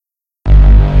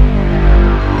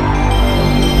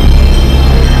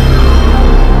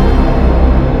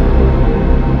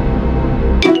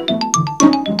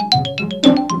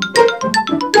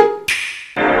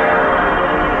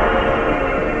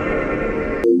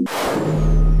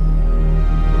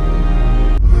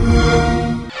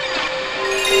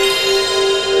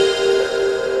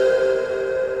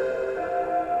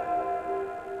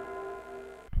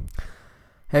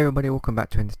Everybody, welcome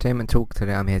back to Entertainment Talk.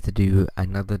 Today I'm here to do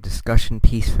another discussion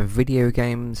piece for video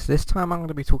games. This time I'm going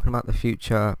to be talking about the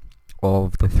future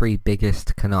of the three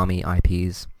biggest Konami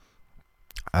IPs.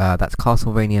 That's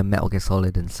Castlevania, Metal Gear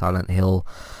Solid and Silent Hill.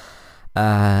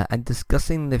 And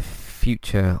discussing the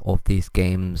future of these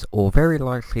games, or very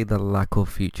likely the lack of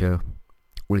future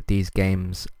with these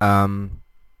games.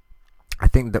 I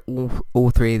think that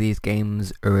all three of these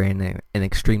games are in an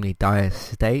extremely dire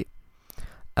state.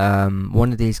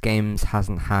 One of these games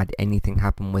hasn't had anything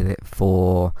happen with it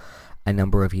for a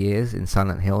number of years in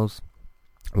Silent Hills.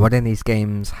 One of these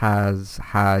games has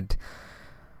had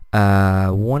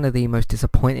one of the most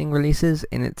disappointing releases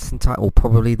in its entire, or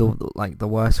probably the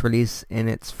worst release in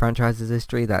its franchise's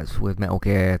history. That's with Metal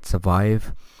Gear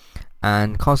Survive,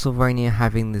 and Castlevania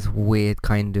having this weird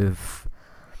kind of,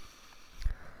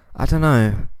 I don't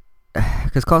know,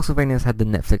 because Castlevania's had the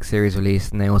Netflix series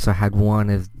released, and they also had one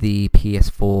of the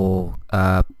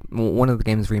PS4, one of the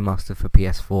games remastered for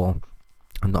PS4.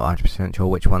 I'm not 100% sure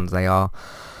which ones they are,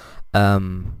 but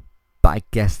I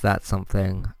guess that's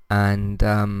something. And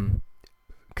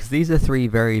because these are three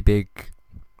very big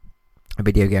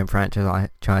video game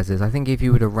franchises, I think if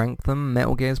you were to rank them,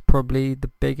 Metal Gear is probably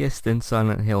the biggest, then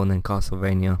Silent Hill, and then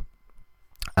Castlevania.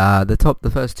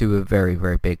 The first two are very,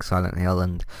 very big, Silent Hill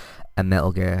and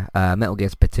Metal Gear. Metal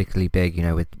Gear's particularly big,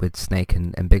 with Snake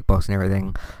and Big Boss and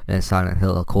everything. And then Silent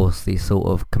Hill, of course, the sort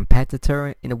of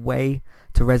competitor in a way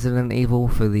to Resident Evil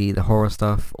for the horror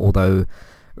stuff. Although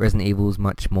Resident Evil's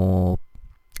much more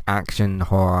action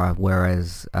horror,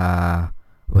 whereas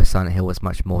with Silent Hill was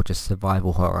much more just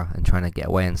survival horror and trying to get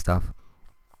away and stuff.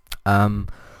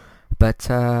 But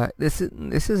this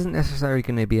isn't necessarily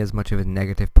going to be as much of a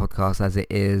negative podcast as it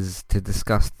is to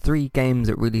discuss three games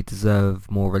that really deserve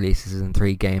more releases, and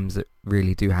three games that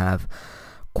really do have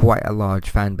quite a large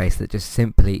fan base that just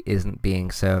simply isn't being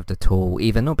served at all,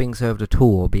 either not being served at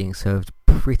all or being served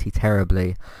pretty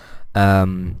terribly.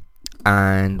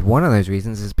 And one of those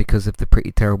reasons is because of the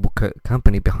pretty terrible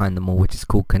company behind them all, which is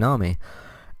called Konami.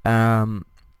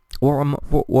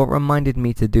 What reminded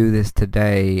me to do this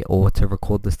today, or to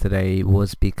record this today,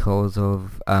 was because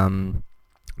of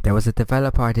there was a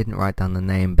developer, I didn't write down the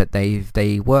name, but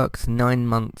they worked 9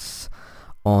 months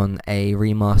on a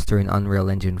remaster in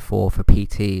Unreal Engine 4 for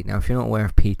PT. Now, if you're not aware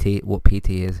of what PT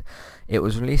is, it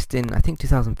was released in, I think,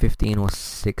 2015 or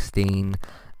 16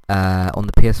 on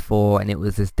the PS4, and it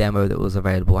was this demo that was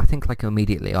available, I think, like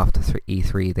immediately after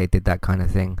E3. They did that kind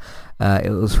of thing.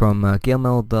 It was from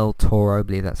Guillermo del Toro, I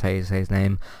believe that's how you say his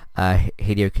name,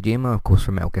 Hideo Kojima, of course,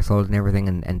 from Metal Gear Solid and everything,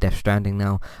 and Death Stranding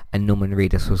now, and Norman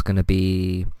Reedus was going to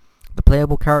be the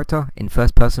playable character in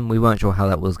first person. We weren't sure how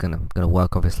that was gonna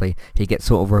work. Obviously, he gets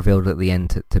sort of revealed at the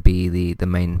end to be the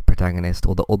main protagonist,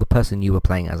 or the person you were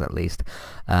playing as, at least.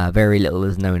 Very little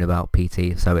is known about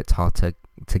PT, so it's hard to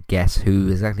guess who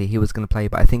exactly he was going to play,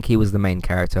 but I think he was the main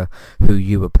character who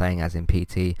you were playing as in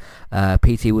PT.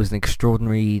 PT was an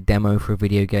extraordinary demo for a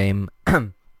video game.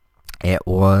 It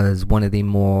was one of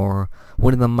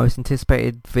the most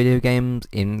anticipated video games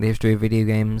in the history of video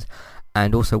games,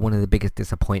 and also one of the biggest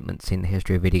disappointments in the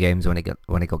history of video games when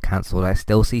it got cancelled. I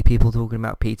still see people talking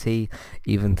about PT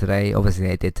even today. Obviously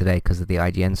they did today because of the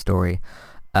IGN story.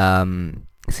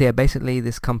 So yeah, basically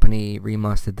this company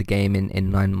remastered the game in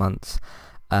 9 months.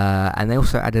 And they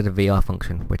also added a VR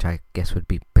function, which I guess would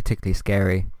be particularly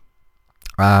scary.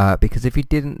 Because if you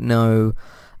didn't know,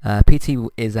 PT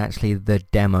is actually the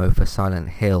demo for Silent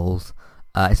Hills.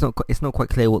 It's not quite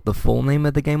clear what the full name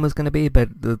of the game was going to be, but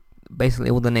basically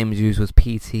all the names used was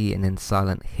PT and then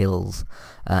Silent Hills.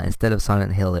 Instead of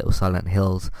Silent Hill, it was Silent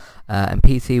Hills. And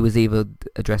PT was either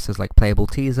addressed as like playable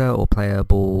teaser or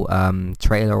playable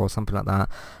trailer or something like that.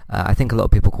 I think a lot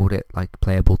of people called it like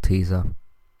playable teaser.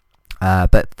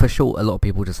 But for short, a lot of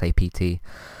people just say PT.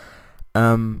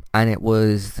 And it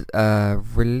was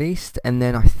released, and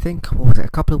then I think, what was it, a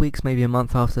couple of weeks, maybe a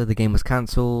month after the game was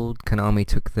cancelled, Konami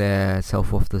took their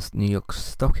self off the New York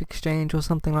Stock Exchange or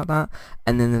something like that,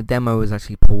 and then the demo was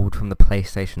actually pulled from the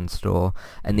PlayStation Store,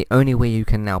 and the only way you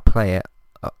can now play it,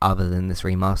 other than this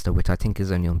remaster, which I think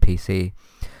is only on PC,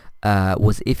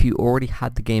 was if you already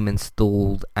had the game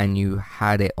installed and you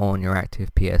had it on your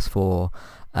active PS4,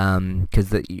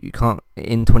 because you can't,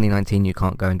 in 2019 you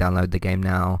can't go and download the game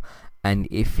now. And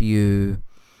I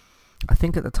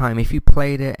think at the time, if you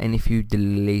played it and if you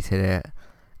deleted it,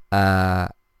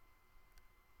 then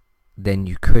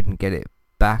you couldn't get it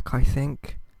back, I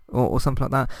think, or something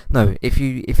like that. No, if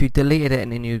you deleted it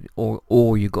and then you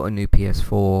got a new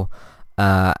PS4,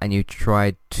 and you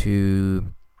tried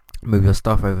to move your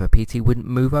stuff over, PT wouldn't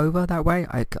move over that way.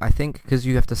 I think because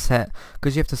you have to set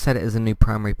it as a new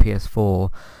primary PS4.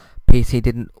 PC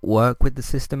didn't work with the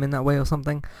system in that way or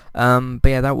something. But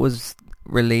yeah, that was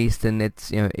released, and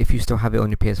it's, if you still have it on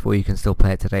your PS4, you can still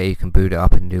play it today. You can boot it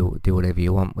up and do whatever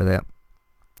you want with it.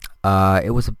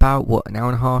 It was about an hour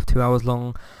and a half, 2 hours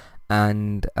long,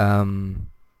 and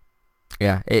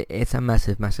yeah, it's a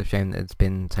massive shame that it's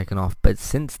been taken off. But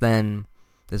since then,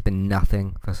 there's been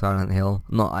nothing for Silent Hill.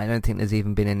 I don't think there's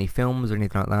even been any films or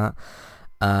anything like that.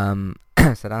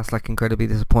 So that's incredibly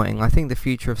disappointing. I think the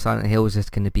future of Silent Hill is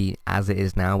just going to be as it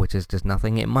is now, which is just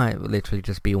nothing. It might literally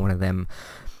just be one of them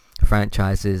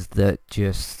franchises that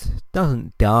just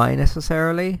doesn't die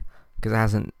necessarily, because it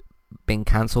hasn't been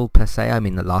cancelled per se. I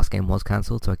mean, the last game was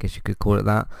cancelled, so I guess you could call it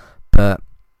that. But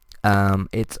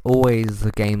it's always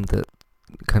the game that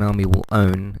Konami will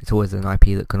own. It's always an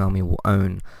IP that Konami will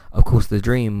own. Of course, the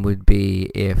dream would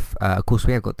be if, of course,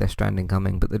 we have got Death Stranding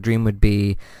coming, but the dream would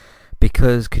be,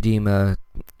 because Kojima,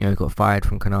 got fired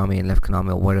from Konami and left Konami,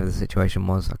 or whatever the situation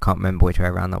was. I can't remember which way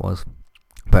around that was.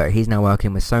 But he's now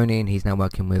working with Sony, and he's now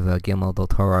working with Guillermo del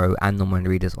Toro and Norman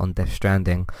Reedus on Death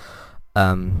Stranding,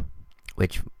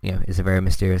 which is a very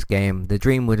mysterious game. The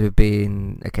dream would have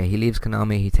been, okay, he leaves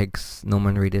Konami, he takes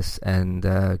Norman Reedus and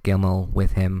Guillermo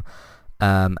with him,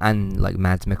 and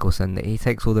Mads Mikkelsen. He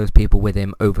takes all those people with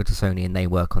him over to Sony, and they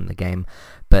work on the game,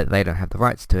 but they don't have the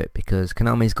rights to it because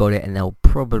Konami's got it, and they'll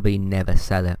probably never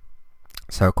sell it.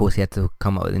 So of course he had to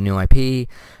come up with a new IP,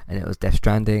 and it was Death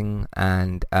Stranding,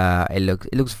 and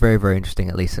it looks very, very interesting,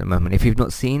 at least at the moment. If you've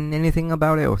not seen anything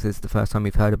about it, or if this is the first time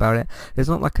you've heard about it, there's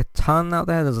not a ton out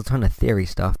there. There's a ton of theory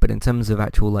stuff, but in terms of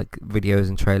actual videos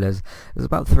and trailers, there's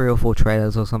about 3 or 4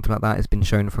 trailers or something like that. It's been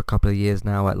shown for a couple of years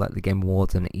now at the Game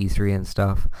Awards and E3 and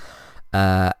stuff.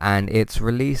 And its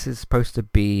release is supposed to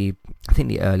be, I think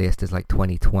the earliest is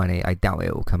 2020. I doubt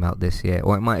it will come out this year,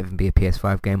 or it might even be a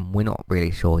PS5 game. We're not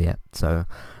really sure yet, so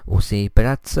we'll see. But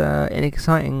that's an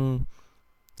exciting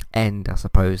end, I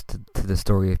suppose, to the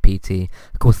story of PT.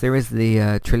 Of course, there is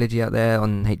the trilogy out there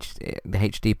on the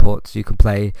HD ports you can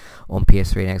play on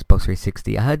PS3 and Xbox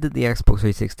 360. I heard that the Xbox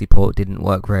 360 port didn't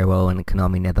work very well, and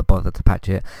Konami never bothered to patch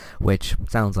it, which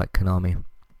sounds like Konami,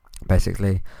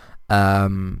 basically.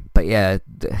 But yeah,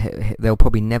 they'll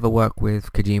probably never work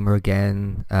with Kojima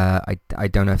again. I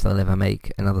don't know if they'll ever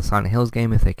make another Silent Hills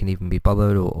game, if they can even be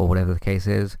bothered, or whatever the case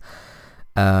is.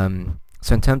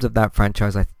 So in terms of that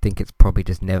franchise, I think it's probably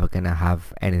just never going to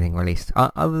have anything released,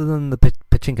 other than the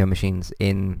pachinko machines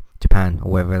in Japan,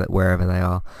 or wherever they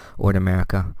are, or in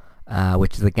America,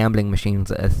 which is the gambling machines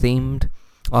that are themed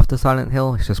after Silent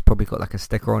Hill. It's just probably got a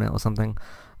sticker on it or something.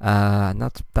 And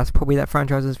that's probably that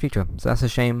franchise's future. So that's a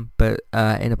shame, but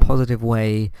in a positive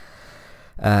way,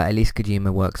 at least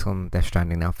Kojima works on Death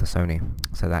Stranding now for Sony.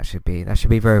 So that should be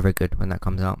very, very good when that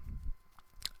comes out.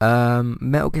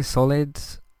 Metal Gear Solid,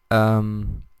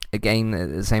 again,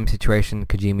 the same situation.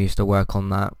 Kojima used to work on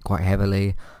that quite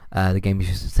heavily. The game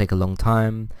used to take a long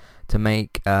time to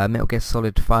make. Metal Gear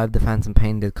Solid 5, The Phantom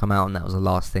Pain did come out, and that was the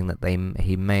last thing that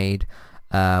he made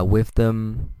with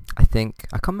them. I think,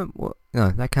 I can't remember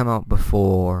that came out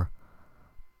before,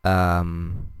 I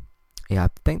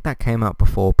think that came out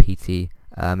before PT,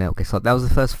 Metal Gear Solid. That was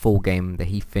the first full game that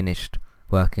he finished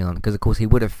working on, because of course he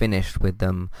would have finished with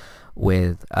them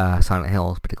with Silent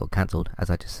Hills, but it got cancelled, as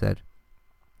I just said.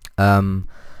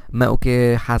 Metal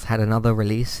Gear has had another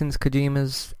release since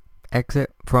Kojima's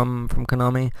exit from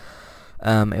Konami.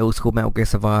 It was called Metal Gear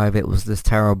Survive. It was this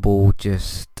terrible,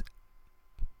 just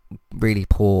really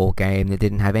poor game that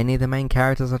didn't have any of the main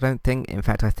characters, I don't think. In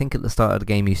fact, I think at the start of the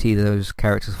game you see those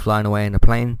characters flying away in a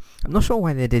plane. I'm not sure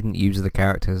why they didn't use the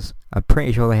characters. I'm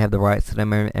pretty sure they have the rights to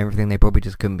them and everything. They probably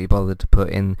just couldn't be bothered to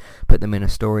put them in a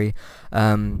story.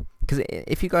 Because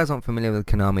if you guys aren't familiar with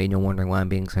Konami and you're wondering why I'm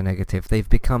being so negative, they've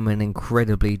become an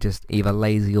incredibly just either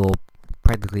lazy or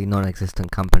practically non-existent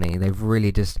company. They've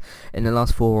really just, in the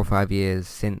last 4 or 5 years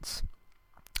since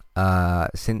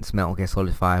Metal Gear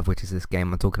Solid 5, which is this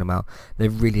game I'm talking about, they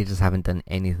really just haven't done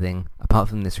anything apart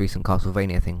from this recent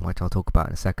Castlevania thing, which I'll talk about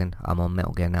in a second. I'm on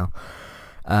Metal Gear now.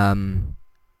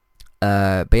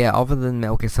 But yeah, other than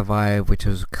Metal Gear Survive, which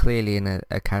was clearly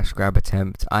a cash grab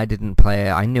attempt, I didn't play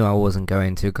it. I knew I wasn't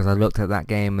going to, because I looked at that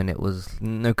game and it was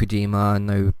no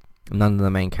Kojima, none of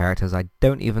the main characters. I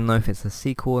don't even know if it's a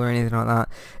sequel or anything like that.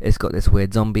 It's got this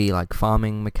weird zombie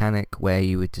farming mechanic where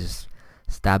you would just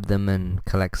stab them and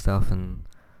collect stuff, and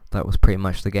that was pretty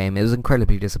much the game. It was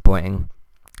incredibly disappointing,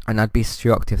 and I'd be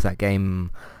shocked if that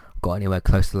game got anywhere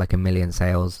close to 1 million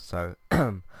sales. So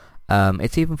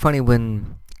it's even funny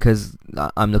because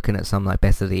I'm looking at some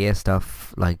best of the year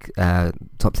stuff,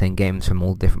 top 10 games from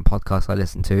all different podcasts I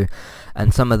listen to,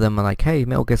 and some of them are hey,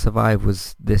 Metal Gear Survive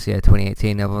was this year,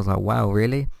 2018. Everyone's like, wow,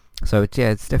 really? So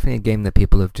it's definitely a game that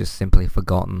people have just simply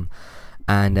forgotten.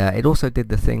 And it also did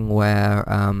the thing where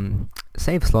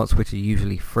save slots, which are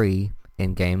usually free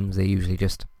in games, they're usually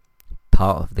just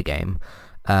part of the game.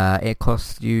 It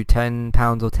costs you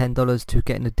 £10 or $10 to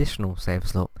get an additional save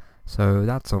slot. So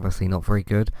that's obviously not very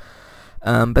good.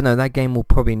 But no, that game will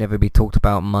probably never be talked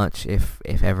about much, if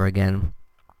ever again.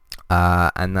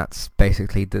 And that's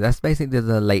basically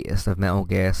the latest of Metal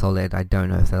Gear Solid. I don't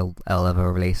know if they'll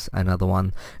ever release another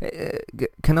one.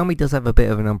 Konami does have a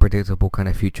bit of an unpredictable kind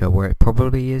of future where it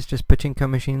probably is just pachinko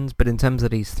machines, but in terms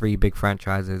of these three big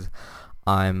franchises,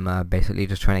 I'm basically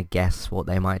just trying to guess what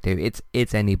they might do.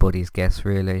 It's anybody's guess,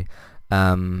 really.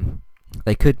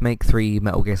 They could make 3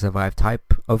 Metal Gear Survive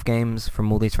type of games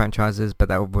from all these franchises, but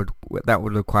that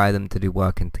would require them to do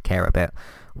work and to care a bit,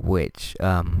 which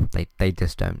they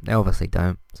just don't. They obviously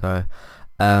don't. So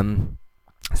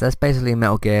that's basically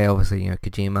Metal Gear. Obviously,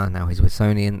 Kojima, now he's with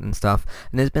Sony and stuff.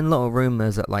 And there's been a lot of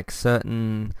rumors that like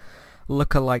certain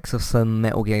lookalikes of some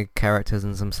Metal Gear characters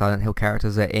and some Silent Hill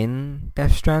characters are in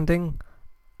Death Stranding,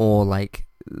 or like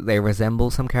they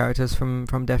resemble some characters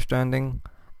from Death Stranding.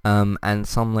 And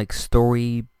some like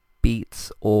story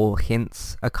beats or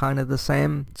hints are kind of the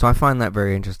same. So I find that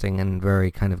very interesting and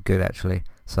very kind of good, actually.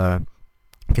 So,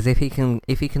 because if he can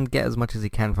get as much as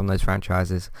he can from those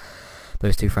franchises,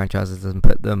 those 2 franchises, and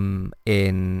put them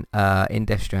in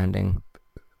Death Stranding,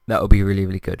 that would be really,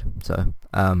 really good. So,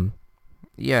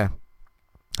 yeah,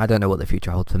 I don't know what the future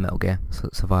holds for Metal Gear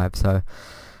Survive. So,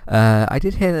 I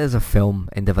did hear there's a film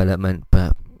in development,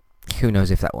 but who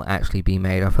knows if that will actually be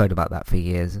made. I've heard about that for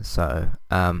years. So,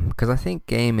 because I think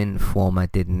Game Informer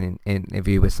did an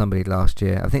interview with somebody last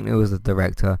year. I think it was the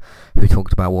director who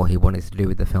talked about what he wanted to do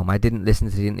with the film. I didn't listen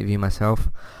to the interview myself,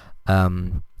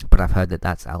 but I've heard that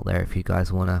that's out there if you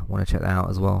guys wanna check that out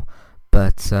as well.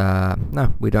 But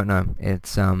no, we don't know.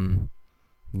 It's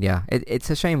yeah, it's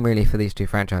a shame really for these 2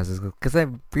 franchises because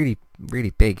they're really,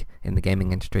 really big in the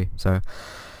gaming industry. So,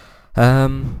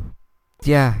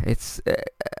 yeah, it's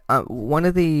one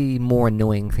of the more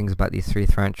annoying things about these 3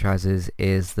 franchises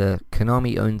is that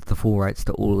Konami owns the full rights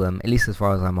to all of them. At least as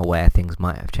far as I'm aware, things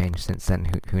might have changed since then.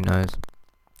 Who knows?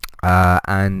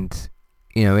 And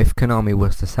if Konami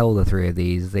was to sell the 3 of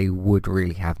these, they would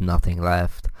really have nothing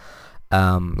left.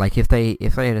 Like if they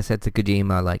had said to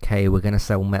Kojima, like, hey, we're gonna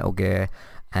sell Metal Gear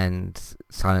and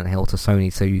Silent Hill to Sony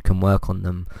so you can work on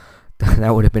them,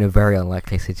 that would have been a very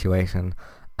unlikely situation.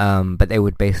 But they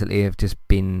would basically have just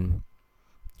been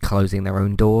closing their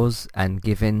own doors and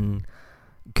giving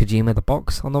Kojima the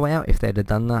box on the way out if they'd have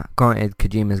done that. Granted,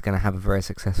 Kojima's going to have a very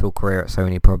successful career at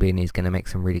Sony probably, and he's going to make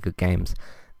some really good games.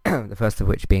 The first of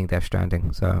which being Death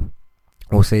Stranding, so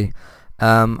we'll see.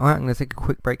 Alright, I'm going to take a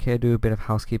quick break here, do a bit of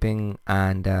housekeeping,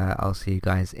 and I'll see you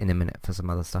guys in a minute for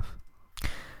some other stuff.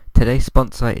 Today's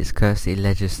sponsor is Kirsty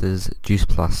Legister's Juice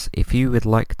Plus. If you would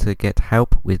like to get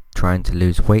help with trying to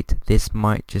lose weight, this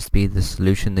might just be the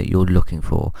solution that you're looking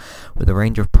for. With a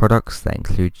range of products that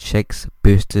include shakes,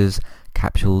 boosters,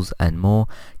 capsules and more,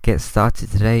 get started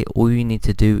today. All you need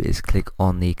to do is click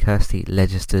on the Kirsty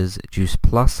Legister's Juice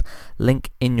Plus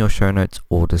link in your show notes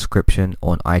or description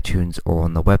on iTunes or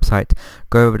on the website.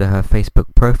 Go over to her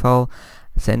Facebook profile,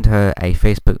 send her a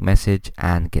Facebook message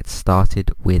and get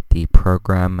started with the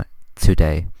program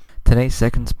today. Today's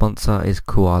second sponsor is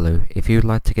Kualu. If you'd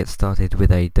like to get started with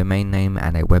a domain name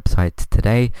and a website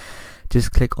today,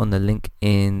 just click on the link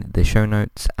in the show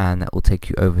notes and that will take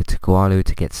you over to Kualu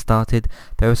to get started.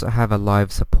 They also have a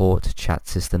live support chat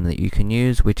system that you can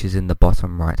use, which is in the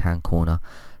bottom right hand corner.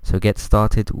 So get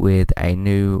started with a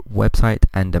new website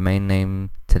and domain name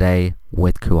today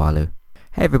with Kualu.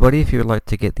 Hey everybody, if you would like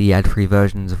to get the ad-free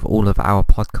versions of all of our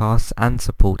podcasts and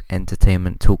support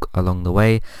Entertainment Talk along the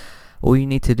way, all you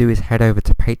need to do is head over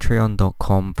to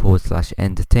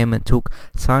patreon.com/entertainment talk.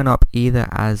 Sign up either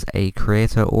as a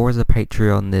creator or as a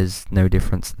Patreon. There's no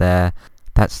difference there.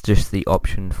 That's just the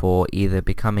option for either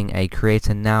becoming a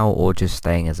creator now or just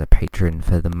staying as a patron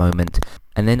for the moment.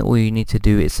 And then all you need to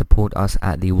do is support us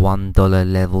at the $1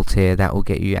 level tier. That will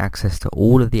get you access to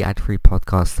all of the ad-free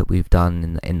podcasts that we've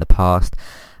done in the past,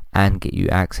 and get you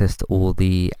access to all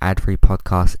the ad-free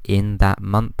podcasts in that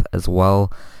month as well.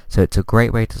 So it's a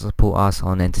great way to support us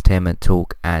on Entertainment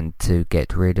Talk and to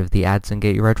get rid of the ads and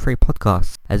get your ad-free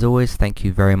podcasts. As always, thank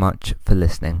you very much for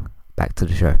listening. Back to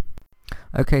the show.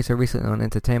 Okay, so recently on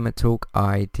Entertainment Talk,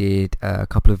 I did a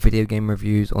couple of video game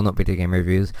reviews, or not video game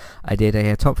reviews. I did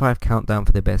a top 5 countdown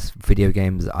for the best video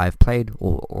games I've played,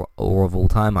 or of all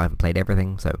time. I haven't played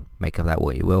everything, so make of that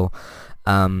what you will.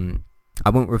 I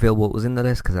won't reveal what was in the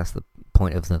list because that's the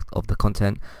point of the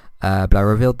content. But I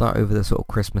revealed that over the sort of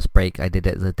Christmas break. I did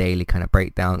it as a daily kind of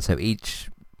breakdown. So each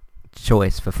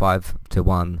choice for 5 to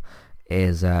 1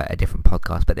 is a different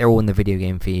podcast, but they're all in the video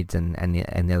game feeds and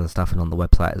the other stuff, and on the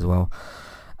website as well.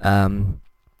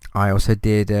 I also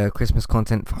did Christmas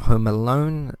content for Home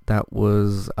Alone. That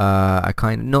was a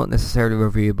kind of, not necessarily a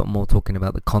review, but more talking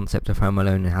about the concept of Home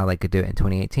Alone and how they could do it in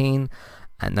 2018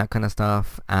 and that kind of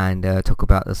stuff, and talk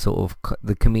about the sort of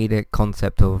the comedic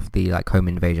concept of the like home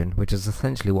invasion, which is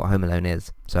essentially what Home Alone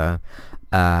is. So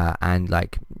and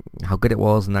like how good it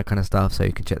was and that kind of stuff, so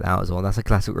you can check that out as well. That's a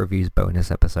classic reviews bonus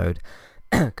episode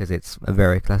because it's a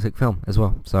very classic film as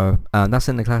well. So that's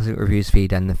in the classic reviews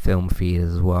feed and the film feed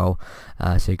as well,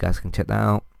 so you guys can check that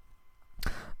out.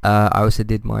 I also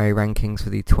did my rankings for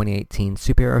the 2018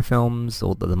 superhero films,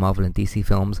 or the Marvel and DC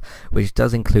films, which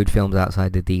does include films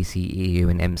outside the DCEU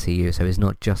and MCU, so it's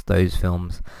not just those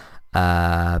films.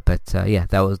 But yeah,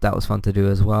 that was fun to do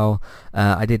as well.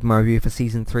 I did my review for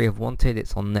season 3 of Wanted.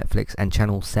 It's on Netflix and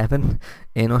Channel 7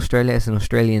 in Australia. It's an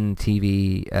Australian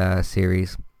TV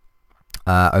series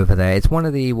over there. It's one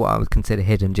of the what I would consider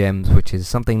hidden gems, which is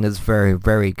something that's very,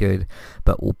 very good,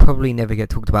 but will probably never get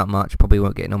talked about much. Probably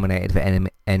won't get nominated for any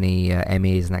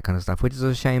Emmys and that kind of stuff, which is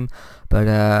a shame.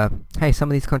 But hey, some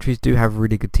of these countries do have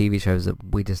really good TV shows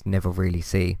that we just never really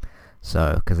see.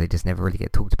 So, because they just never really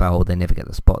get talked about, or they never get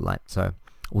the spotlight. So,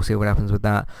 we'll see what happens with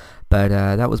that. But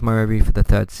that was my review for the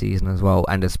 3rd season as well,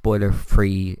 and a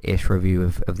spoiler-free-ish review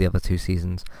of the other 2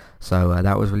 seasons. So,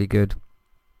 that was really good.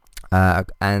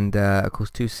 And of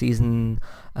course, 2 season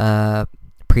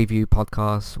preview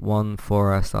podcasts, one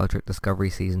for Star Trek Discovery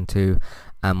Season 2,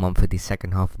 and one for the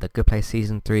second half of The Good Place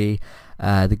Season 3.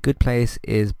 The Good Place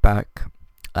is back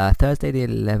Thursday the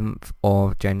 11th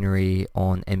of January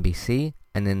on NBC.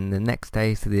 And then the next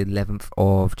day, so the 11th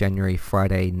of January,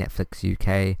 Friday, Netflix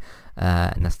UK,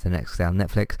 and that's the next day on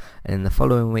Netflix. And then the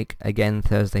following week, again,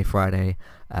 Thursday, Friday,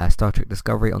 Star Trek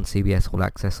Discovery on CBS All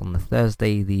Access on the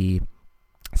Thursday, the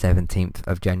 17th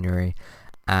of January,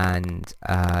 and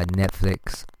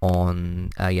Netflix on,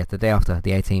 the day after,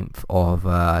 the 18th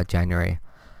of January,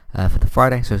 for the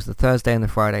Friday. So it's the Thursday and the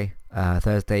Friday.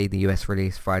 Thursday the US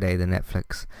release, Friday the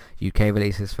Netflix UK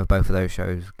releases for both of those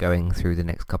shows going through the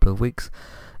next couple of weeks.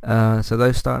 So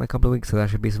those start in a couple of weeks, so that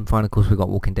should be some fun. Of course, we've got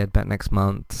Walking Dead back next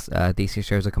month, DC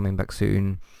shows are coming back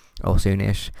soon, or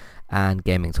soonish, and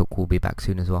Gaming Talk will be back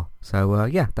soon as well. So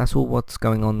yeah, that's all what's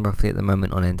going on roughly at the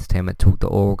moment on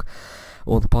entertainmenttalk.org,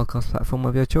 or the podcast platform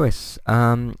of your choice.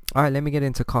 Alright, let me get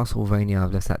into Castlevania.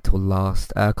 I've left that till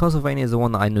last. Castlevania is the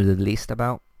one that I know the least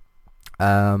about.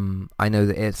 I know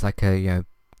that it's like a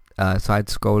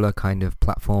side-scroller kind of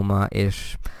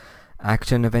platformer-ish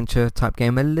action-adventure type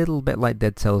game, a little bit like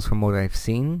Dead Cells from what I've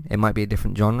seen. It might be a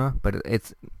different genre, but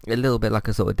it's a little bit like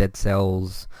a sort of Dead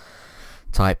Cells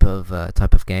type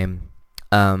of game.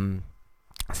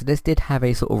 So this did have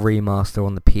a sort of remaster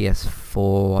on the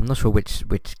PS4. I'm not sure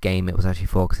which game it was actually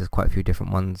for, because there's quite a few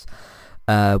different ones,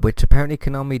 which apparently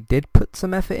Konami did put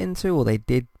some effort into, or they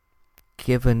did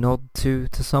give a nod to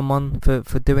someone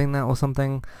for doing that or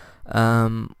something.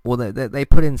 Well, they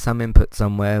put in some input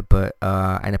somewhere, but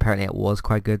and apparently it was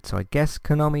quite good, so I guess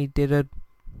Konami did a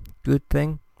good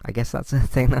thing. I guess that's a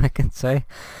thing that I can say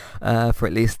for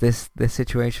at least this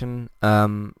situation.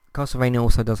 Castlevania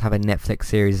also does have a Netflix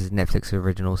series, a Netflix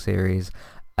original series.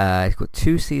 It's got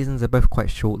 2 seasons, they're both quite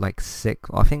short, like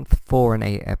 4 and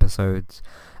 8 episodes.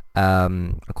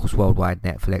 Of course, worldwide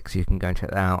Netflix, you can go and check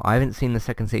that out. I haven't seen the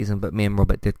 2nd season, but me and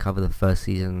Robert did cover the 1st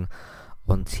season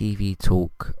on TV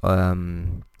Talk,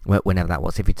 whenever that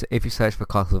was. If you search for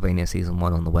Castlevania Season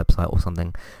 1 on the website or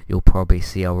something, you'll probably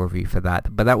see our review for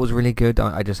that. But that was really good.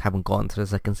 I just haven't gotten to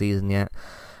the 2nd season yet.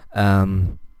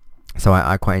 So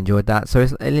I quite enjoyed that. So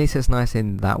at least it's nice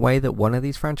in that way that one of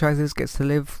these franchises gets to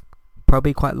live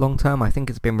probably quite long term. I think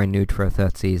it's been renewed for a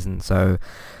 3rd season, so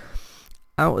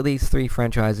out of these 3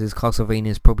 franchises, Castlevania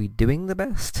is probably doing the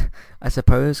best, I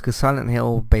suppose, because Silent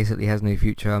Hill basically has no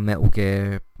future. Metal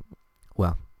Gear,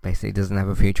 well, basically doesn't have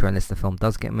a future unless the film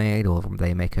does get made, or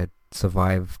they make a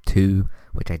Survive 2,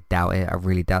 which I doubt it. I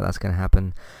really doubt that's going to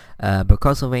happen. But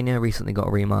Castlevania recently got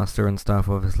a remaster and stuff,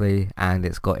 obviously, and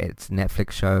it's got its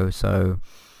Netflix show, so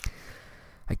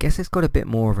I guess it's got a bit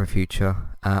more of a future.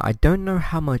 I don't know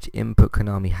how much input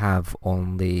Konami have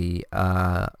on the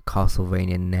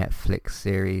Castlevania Netflix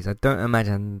series. I don't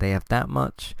imagine they have that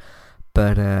much,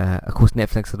 but of course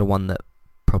Netflix are the one that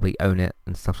probably own it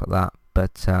and stuff like that.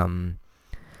 But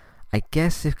I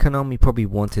guess if Konami probably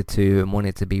wanted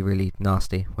to be really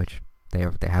nasty, which they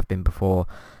have been before,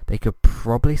 they could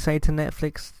probably say to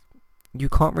Netflix, you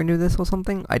can't renew this or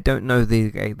something. I don't know the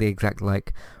exact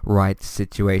rights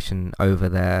situation over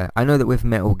there. I know that with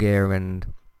Metal Gear and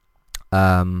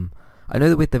I know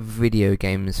that with the video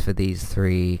games for these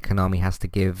three, Konami has to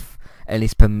give at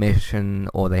least permission,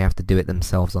 or they have to do it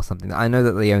themselves or something. I know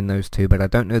that they own those two, but I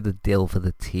don't know the deal for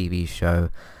the TV show,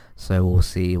 so we'll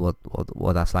see what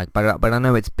that's like. But I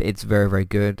know it's very, very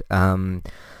good.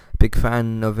 Big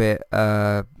fan of it.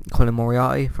 Colin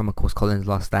Moriarty from, of course, Colin's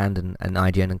Last Stand and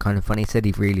IGN and Kind of Funny said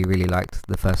he really, really liked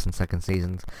the first and second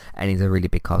seasons, and he's a really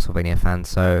big Castlevania fan.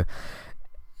 So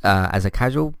as a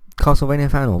casual Castlevania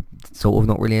fan, or sort of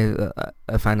not really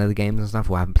a fan of the games and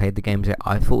stuff, or haven't played the games yet,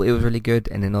 I thought it was really good.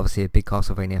 And then obviously a big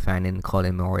Castlevania fan in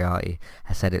Colin Moriarty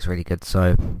has said it's really good,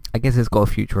 so I guess it's got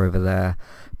a future over there.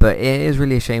 But it is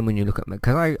really a shame when you look at,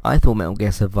 because I thought Metal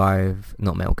Gear Survive,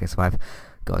 not Metal Gear Survive,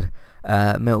 God,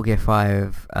 Metal Gear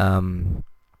 5,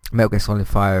 Metal Gear Solid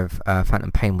 5,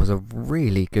 Phantom Pain was a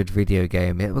really good video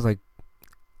game. It was like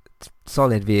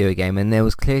solid video game, and there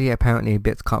was clearly apparently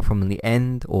bits cut from the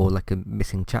end, or like a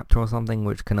missing chapter or something,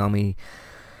 which Konami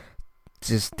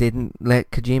just didn't let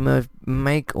Kojima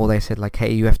make, or they said like,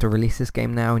 hey, you have to release this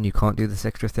game now and you can't do this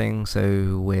extra thing,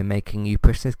 so we're making you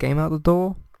push this game out the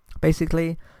door,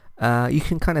 basically. You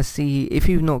can kind of see, if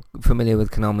you're not familiar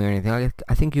with Konami or anything,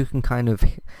 I think you can kind of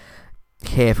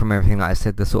hear from everything that I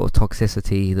said, the sort of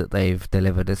toxicity that they've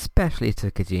delivered, especially to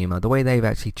Kojima. The way they've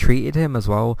actually treated him as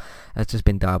well has just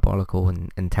been diabolical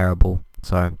and terrible.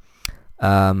 So,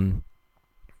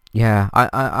 yeah,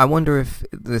 I wonder if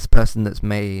this person that's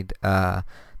made the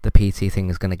PT thing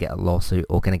is going to get a lawsuit,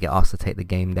 or going to get asked to take the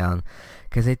game down.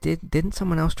 Because didn't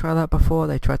someone else try that before?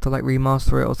 They tried to like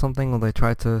remaster it or something, or they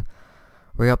tried to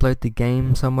re-upload the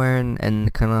game somewhere,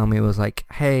 and Konami was like,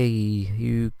 hey,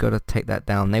 you gotta take that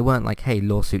down. They weren't like, hey,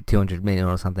 lawsuit 200 million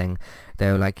or something.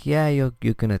 They were like, yeah, you're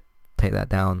gonna take that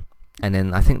down. And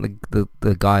then I think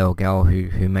the guy or girl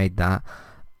who made that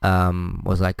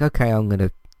was like, okay, I'm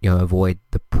gonna avoid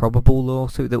the probable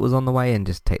lawsuit that was on the way and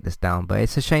just take this down. But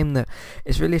it's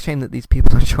really a shame that these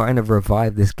people are trying to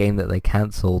revive this game that they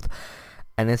cancelled,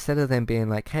 and instead of them being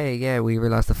like, hey, yeah, we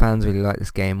realised the fans really like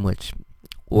this game, which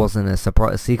wasn't a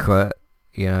secret,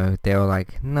 they were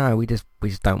like, no, we just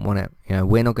don't want it,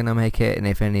 we're not gonna make it, and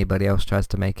if anybody else tries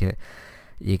to make it,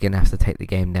 you're gonna have to take the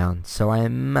game down. So I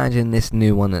imagine this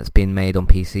new one that's been made on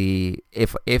PC,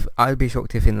 if I'd be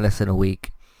shocked if in less than a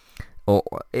week, or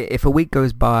if a week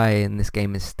goes by and this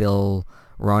game is still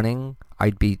running,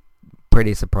 I'd be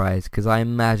pretty surprised, because I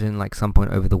imagine like some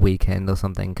point over the weekend or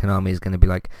something, Konami is gonna be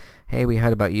like, hey, we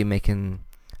heard about you making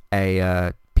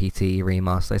a PT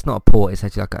remaster. It's not a port, it's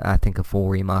actually like I think a full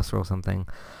remaster or something,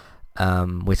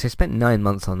 which they spent 9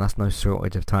 months on. That's no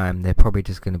shortage of time. They're probably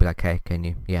just going to be like, hey, can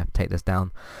you take this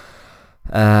down?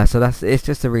 So it's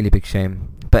just a really big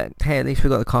shame. But hey, at least we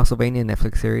got the Castlevania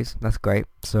Netflix series. That's great.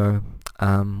 So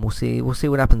we'll see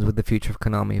what happens with the future of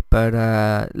Konami. But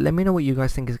let me know what you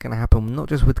guys think is going to happen, not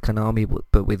just with Konami,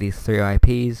 but with these three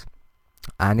IPs.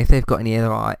 And if they've got any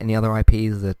other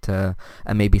IPs that are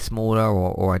maybe smaller,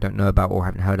 or I don't know about, or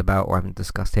haven't heard about, or haven't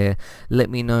discussed here, let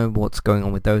me know what's going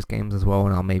on with those games as well,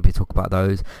 and I'll maybe talk about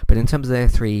those. But in terms of their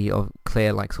three of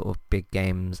clear, like, sort of big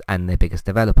games and their biggest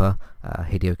developer,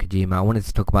 Hideo Kojima, I wanted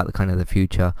to talk about the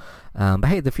future. But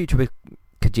hey, the future with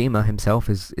Kojima himself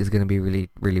is going to be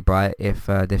really, really bright if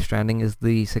Death Stranding is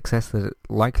the success that it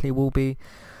likely will be.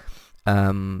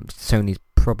 Sony's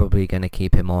probably going to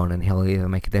keep him on, and he'll either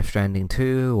make a Death Stranding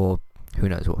 2, or who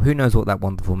knows what that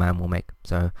wonderful man will make.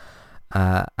 So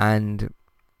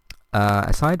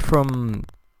aside from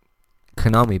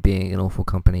Konami being an awful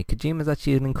company, Kojima's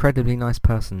actually an incredibly nice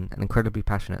person and incredibly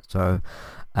passionate, so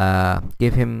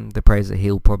give him the praise that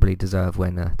he'll probably deserve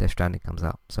when Death Stranding comes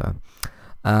out. So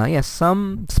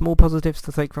some small positives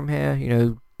to take from here.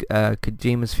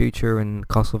 Kojima's future and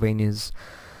Castlevania's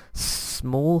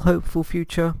small hopeful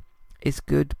future is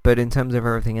good, but in terms of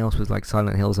everything else with like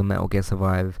Silent Hills and Metal Gear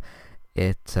Survive,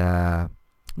 it's not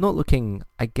looking,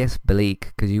 I guess,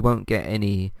 bleak, because you won't get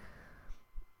any.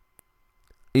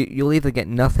 You'll either get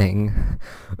nothing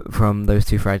from those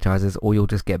two franchises, or you'll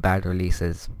just get bad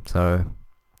releases. So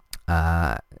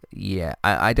I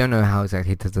don't know how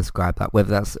exactly to describe that.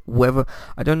 Whether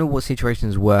I don't know what situation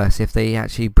is worse, if they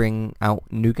actually bring out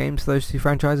new games for those two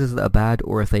franchises that are bad,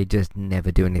 or if they just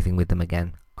never do anything with them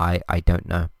again. I don't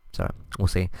know. So we'll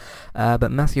see.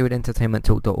 But Matthew at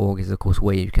entertainmenttalk.org is of course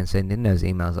where you can send in those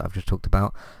emails that I've just talked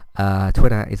about.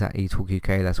 Twitter is at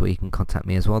eTalkUK. That's where you can contact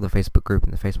me as well. The Facebook group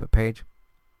and the Facebook page.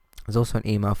 There's also an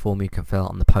email form you can fill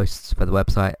out on the posts for the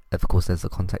website. Of course, there's the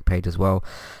contact page as well.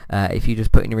 If you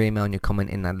just put in your email and your comment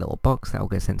in that little box, that will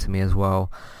get sent to me as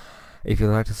well. If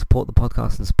you'd like to support the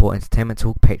podcast and support Entertainment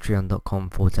Talk,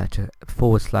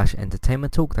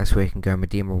 patreon.com/entertainment talk. That's where you can go and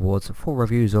redeem rewards for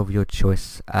reviews of your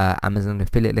choice. Amazon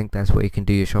affiliate link, that's where you can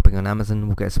do your shopping on Amazon.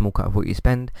 We'll get a small cut of what you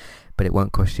spend, but it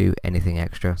won't cost you anything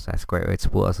extra, so that's a great way to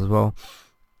support us as well.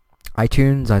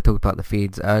 iTunes, I talked about the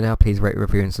feeds earlier. Please rate,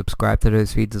 review and subscribe to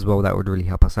those feeds as well. That would really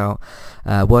help us out.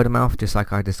 Word of mouth, just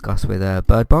like I discussed with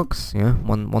Bird Box. You know,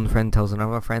 one friend tells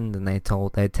another friend, and they'd tell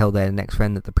their next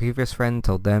friend that the previous friend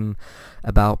told them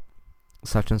about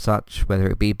such and such, whether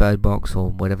it be Bird Box or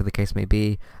whatever the case may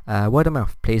be. Word of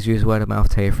mouth. Please use word of mouth.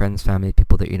 Tell your friends, family,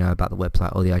 people that you know about the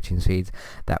website or the iTunes feeds.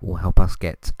 That will help us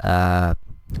get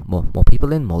more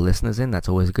people in, more listeners in. That's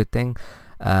always a good thing.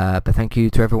 But thank you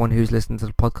to everyone who's listened to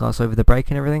the podcast over the break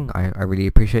and everything. I really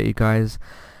appreciate you guys.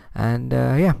 And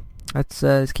yeah, let's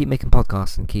keep making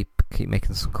podcasts and keep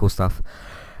making some cool stuff.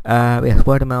 Yeah,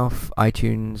 word of mouth,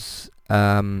 iTunes,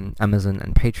 Amazon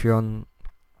and Patreon.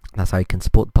 That's how you can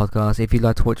support the podcast. If you'd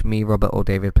like to watch me, Robert or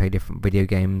David play different video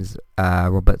games,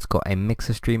 Robert's got a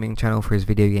Mixer streaming channel for his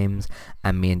video games,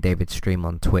 and me and David stream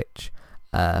on Twitch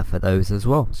for those as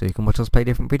well. So you can watch us play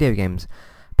different video games.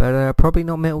 But probably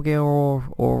not Metal Gear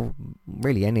or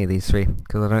really any of these three,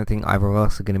 because I don't think either of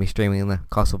us are going to be streaming the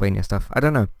Castlevania stuff. I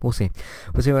don't know. We'll see.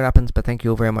 We'll see what happens, but thank you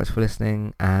all very much for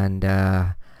listening, and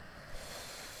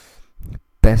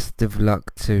best of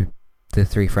luck to the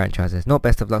three franchises. Not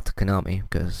best of luck to Konami,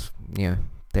 because, you know,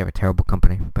 they're a terrible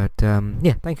company. But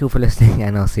yeah, thank you all for listening,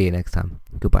 and I'll see you next time.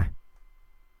 Goodbye.